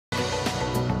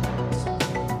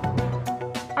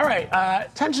All right,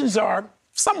 tensions are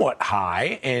somewhat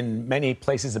high in many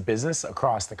places of business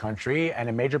across the country, and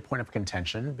a major point of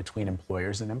contention between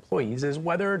employers and employees is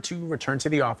whether to return to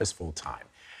the office full time.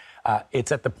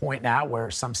 It's at the point now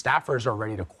where some staffers are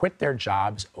ready to quit their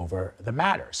jobs over the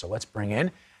matter. So let's bring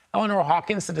in Eleanor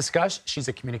Hawkins to discuss. She's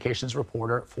a communications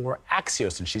reporter for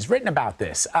Axios, and she's written about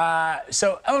this.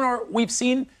 So, Eleanor, we've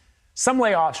seen some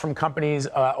layoffs from companies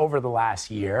over the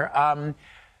last year.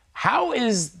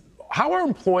 How are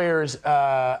employers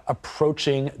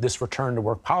approaching this return to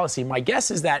work policy? My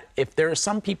guess is that if there are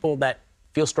some people that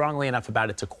feel strongly enough about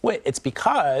it to quit, it's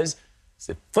because it's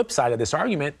the flip side of this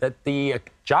argument that the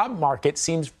job market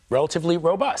seems relatively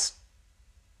robust.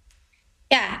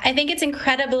 Yeah, I think it's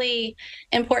incredibly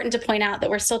important to point out that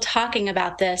we're still talking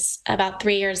about this about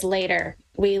 3 years later.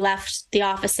 We left the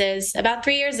offices about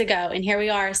 3 years ago, and here we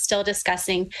are still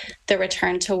discussing the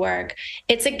return to work.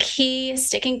 It's a key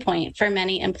sticking point for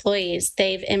many employees.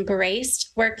 They've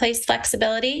embraced workplace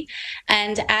flexibility.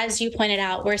 And as you pointed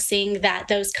out, we're seeing that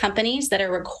those companies that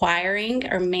are requiring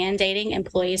or mandating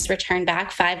employees return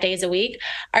back 5 days a week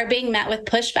are being met with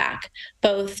pushback,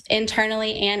 both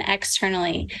internally and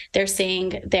externally. They're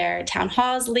seeing their town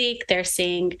halls leak, they're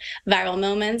seeing viral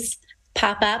moments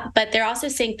pop up, but they're also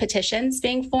seeing petitions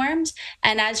being formed.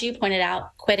 And as you pointed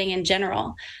out, quitting in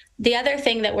general. The other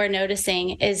thing that we're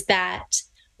noticing is that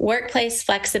workplace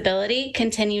flexibility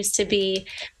continues to be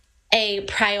a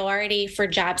priority for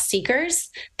job seekers.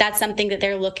 That's something that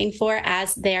they're looking for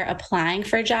as they're applying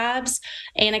for jobs.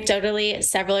 Anecdotally,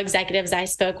 several executives I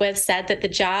spoke with said that the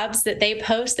jobs that they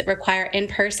post that require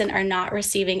in-person are not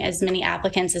receiving as many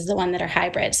applicants as the one that are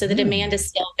hybrid. So the demand is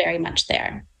still very much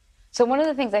there. So one of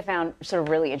the things I found sort of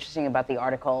really interesting about the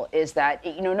article is that,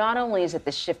 not only is it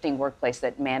the shifting workplace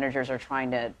that managers are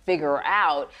trying to figure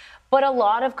out, but a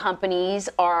lot of companies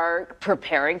are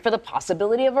preparing for the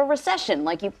possibility of a recession.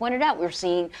 Like you pointed out, we're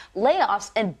seeing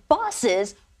layoffs and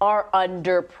bosses are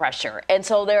under pressure. And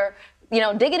so they're,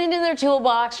 digging into their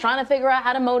toolbox, trying to figure out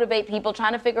how to motivate people,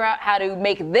 trying to figure out how to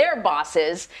make their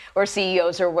bosses or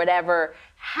CEOs or whatever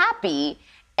happy.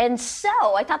 And so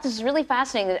I thought this was really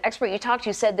fascinating. The expert you talked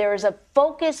to said there is a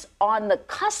focus on the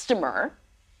customer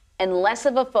and less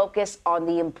of a focus on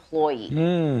the employee.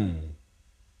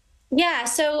 Yeah,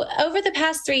 so over the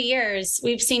past 3 years,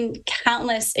 we've seen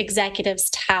countless executives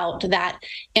tout that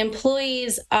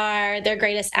employees are their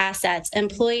greatest assets.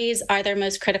 Employees are their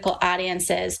most critical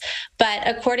audiences. But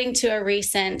according to a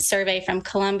recent survey from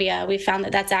Columbia, we found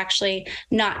that that's actually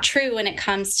not true when it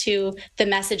comes to the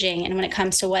messaging and when it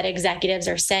comes to what executives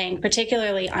are saying,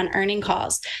 particularly on earning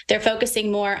calls. They're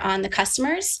focusing more on the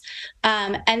customers.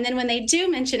 And then when they do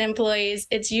mention employees,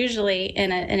 it's usually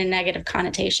in a negative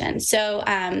connotation. So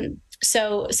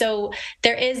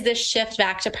there is this shift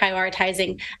back to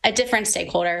prioritizing a different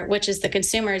stakeholder, which is the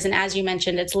consumers. And as you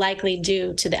mentioned, it's likely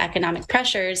due to the economic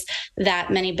pressures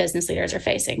that many business leaders are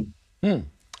facing.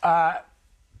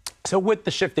 So with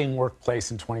the shifting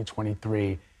workplace in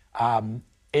 2023,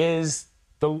 is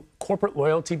the corporate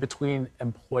loyalty between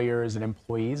employers and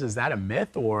employees, is that a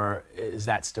myth or is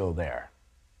that still there?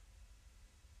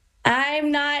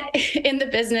 I'm not in the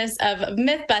business of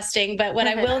myth busting, but what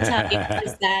I will tell you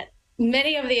is that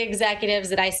many of the executives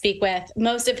that I speak with,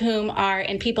 most of whom are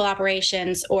in people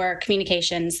operations or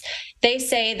communications, they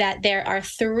say that there are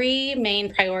three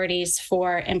main priorities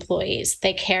for employees.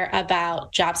 They care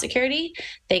about job security,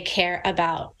 they care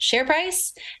about share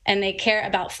price, and they care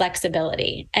about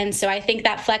flexibility. And so I think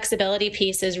that flexibility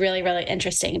piece is really, really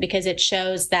interesting because it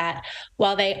shows that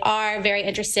while they are very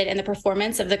interested in the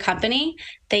performance of the company,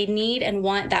 they need and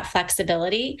want that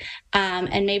flexibility.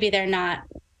 And maybe they're not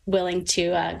willing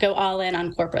to go all in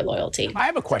on corporate loyalty. I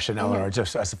have a question, Eleanor,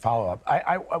 just as a follow-up.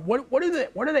 What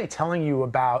are they telling you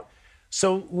about?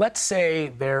 So let's say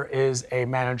there is a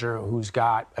manager who's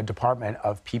got a department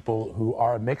of people who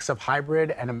are a mix of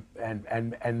hybrid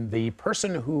and the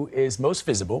person who is most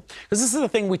visible, because this is the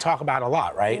thing we talk about a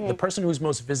lot, right? The person who's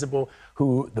most visible,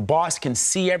 who the boss can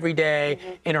see every day,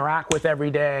 interact with every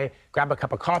day, grab a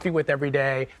cup of coffee with every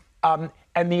day.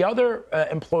 And the other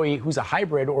employee who's a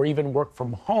hybrid or even work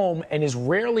from home and is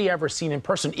rarely ever seen in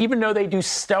person, even though they do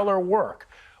stellar work,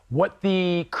 what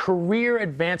the career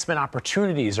advancement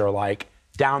opportunities are like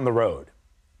down the road.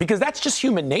 Because that's just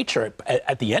human nature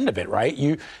at the end of it, right?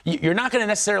 You're not going to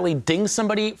necessarily ding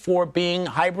somebody for being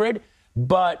hybrid,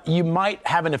 but you might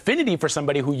have an affinity for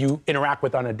somebody who you interact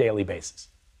with on a daily basis.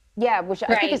 Yeah, which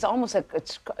I think is almost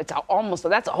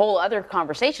that's a whole other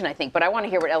conversation, I think. But I want to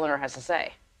hear what Eleanor has to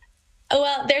say.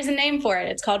 Well, there's a name for it.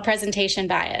 It's called presentation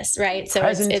bias, right? So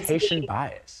presentation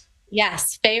bias.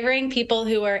 Yes, favoring people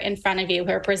who are in front of you,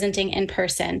 who are presenting in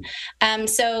person.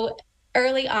 So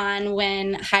early on,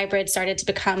 when hybrid started to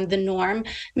become the norm,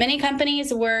 many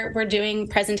companies were doing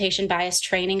presentation bias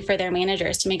training for their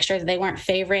managers to make sure that they weren't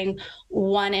favoring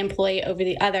one employee over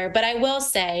the other. But I will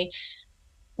say,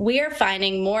 we are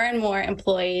finding more and more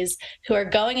employees who are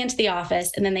going into the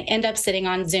office and then they end up sitting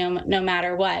on Zoom no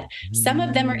matter what. Some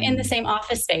of them are in the same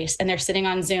office space and they're sitting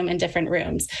on Zoom in different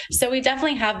rooms. So we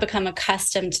definitely have become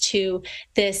accustomed to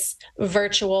this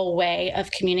virtual way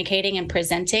of communicating and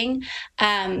presenting.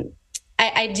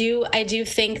 I do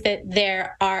think that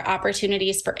there are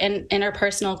opportunities for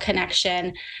interpersonal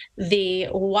connection. The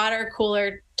water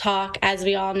cooler talk, as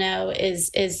we all know,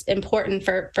 is important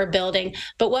for building.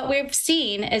 But what we've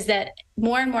seen is that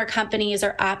more and more companies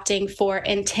are opting for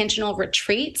intentional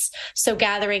retreats. So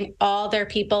gathering all their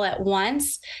people at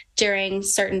once during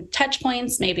certain touch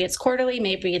points, maybe it's quarterly,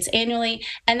 maybe it's annually.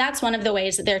 And that's one of the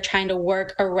ways that they're trying to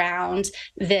work around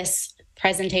this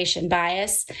presentation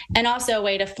bias, and also a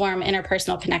way to form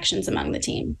interpersonal connections among the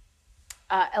team.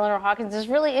 Eleanor Hawkins is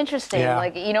really interesting. Yeah.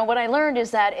 Like, what I learned is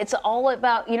that it's all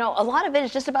about, a lot of it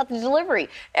is just about the delivery.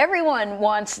 Everyone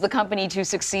wants the company to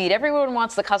succeed. Everyone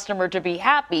wants the customer to be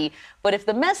happy. But if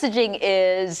the messaging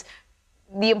is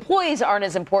the employees aren't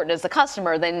as important as the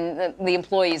customer, then the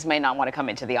employees may not want to come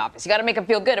into the office. You got to make them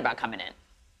feel good about coming in.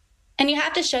 And you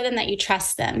have to show them that you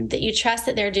trust them, that you trust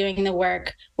that they're doing the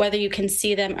work, whether you can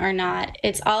see them or not.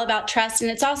 It's all about trust.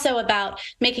 And it's also about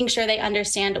making sure they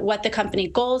understand what the company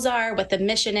goals are, what the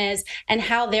mission is, and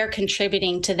how they're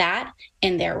contributing to that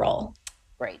in their role.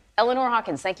 Great. Eleanor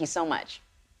Hawkins, thank you so much.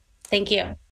 Thank you.